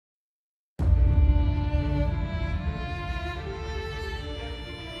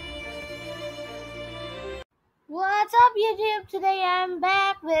What's up, YouTube? Today I'm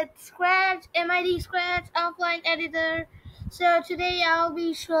back with Scratch, MID Scratch Offline Editor. So today I'll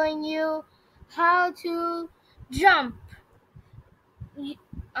be showing you how to jump.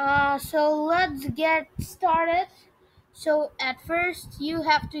 So let's get started. So um at first you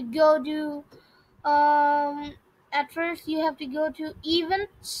have to go to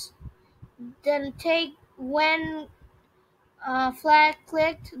events, then take when flag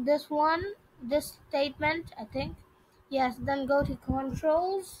clicked this statement, I think. Yes, then go to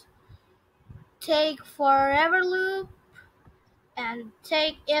controls, take forever loop, and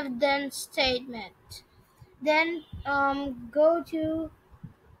take if then statement. Then go to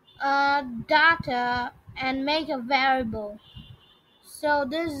data and make a variable. So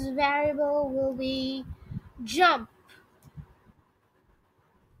this variable will be jump.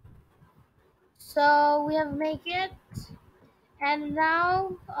 So we have make it, and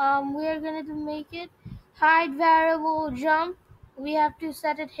now we are going to make it hide variable jump. We have to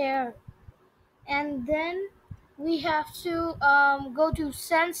set it here, and then we have to go to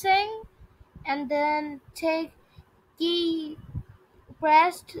sensing, and then take key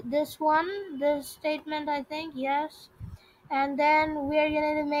pressed this statement, I think. Yes, and then we're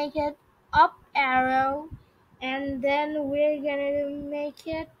gonna make it up arrow, and then we're gonna make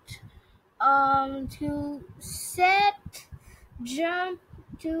it to set jump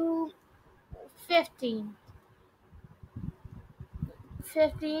to 15,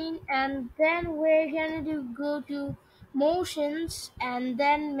 and then we're gonna go to motions, and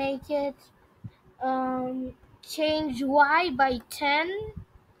then make it change Y by 10.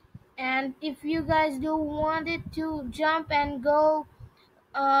 And if you guys do want it to jump and go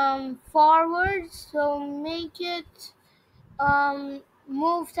forward, so make it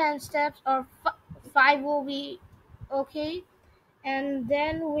move 10 steps, or 5 will be okay. And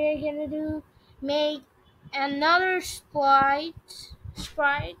then we're gonna make another sprite,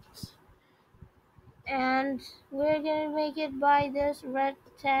 and we're gonna make it by this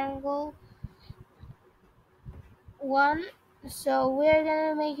rectangle one. So we're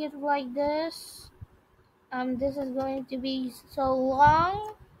gonna make it like this. This is going to be so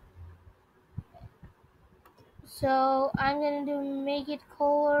long, so I'm gonna make it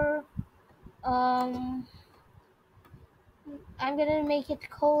color. I'm gonna make it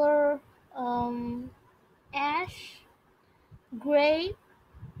color ash gray.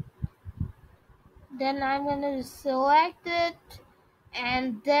 Then I'm gonna select it,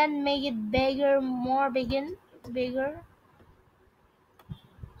 and then make it bigger, bigger.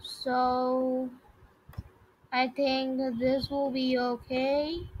 So I think this will be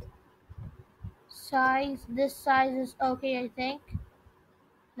okay. This size is okay, I think.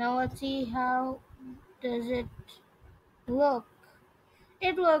 Now let's see how does it look.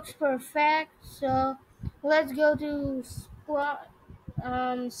 It looks perfect. So let's go to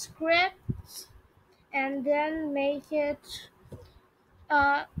script, and then make it.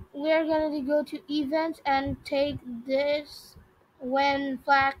 We're going to go to event and take this when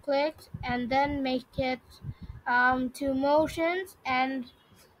flag clicked, and then make it to motions, and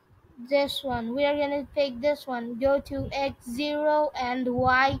this one we are going to take this one, go to x0 and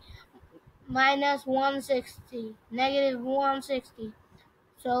y minus 160, negative 160.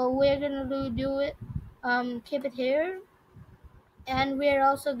 So we're going to do it, keep it here, and we're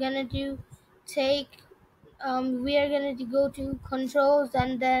also going to take we are going to go to controls,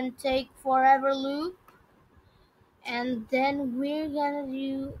 and then take forever loop, and then we're going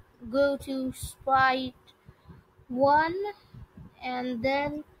to go to sprite 1, and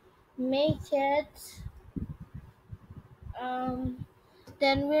then make it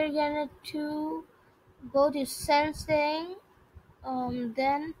then we're going to go to sensing,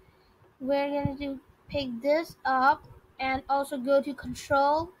 then we're going to pick this up, and also go to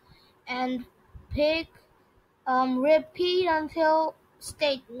control and pick repeat until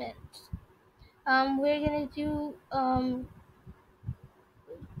statement. We're going to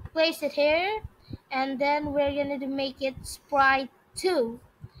place it here, and then we're going to make it sprite 2,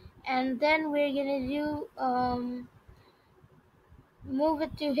 and then we're going to move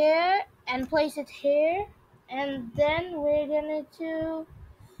it to here and place it here, and then we're going to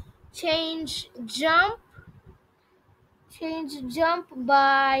change jump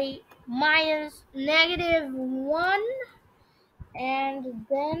by minus negative 1, and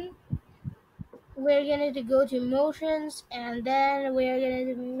then we're going to go to motions, and then we're going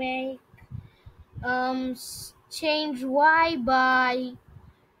to make change Y by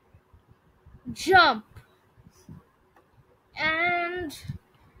jump, and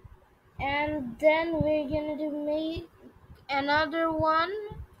then we're going to make another one.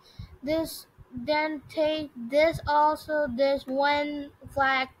 This then take this also, this when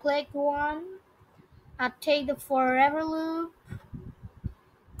flag clicked one. I take the forever loop,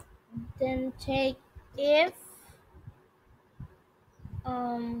 then take if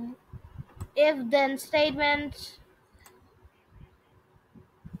um if then statement.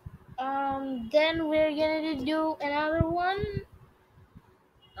 Then we're gonna do another one.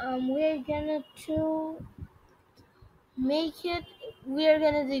 We're gonna to make it. We're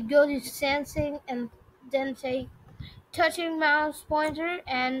gonna go to sensing and then take touching mouse pointer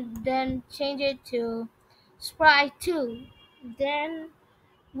and then change it to sprite 2. Then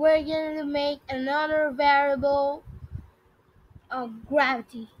we're gonna make another variable of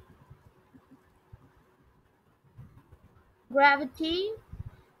gravity.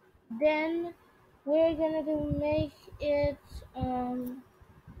 Then we're gonna make it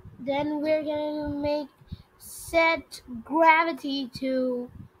then we're gonna make set gravity to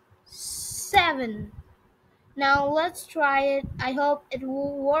 7. Now let's try it. I hope it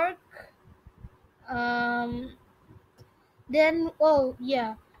will work. um then oh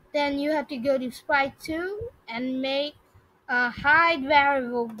yeah, then you have to go to sprite 2 and make a hide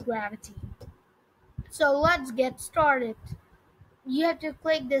variable gravity. So let's get started. You have to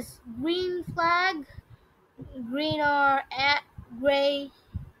click this green flag, green or at gray.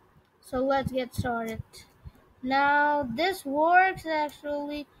 So let's get started. Now this works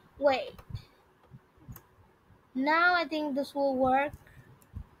actually. Wait. Now I think this will work.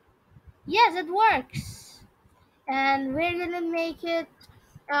 Yes, it works. And we're gonna make it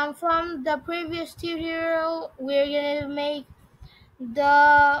from the previous tutorial. We're gonna make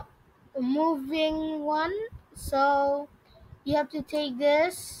the moving one. So you have to take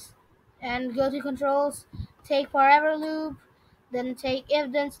this and go to controls, take forever loop, then take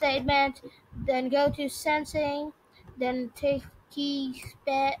if then statement, then go to sensing, then take key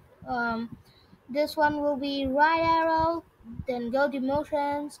this one will be right arrow, then go to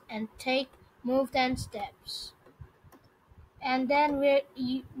motions and take move 10 steps. And then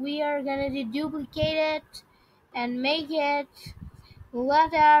we are going to duplicate it and make it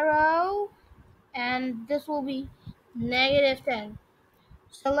left arrow, and this will be -10.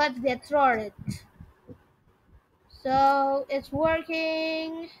 So let's get started. So it's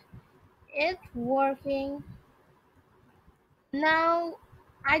working. It's working. Now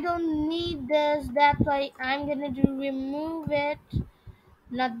I don't need this. That's why I'm gonna do remove it.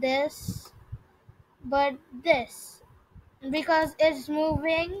 Not this, but this. Because it's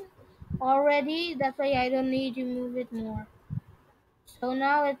moving already. That's why I don't need to move it more. So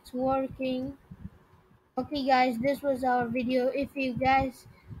now it's working. Okay guys, this was our video. If you guys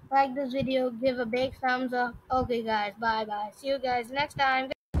like this video, give a big thumbs up. Okay guys, bye bye. See you guys next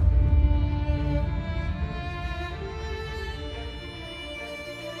time.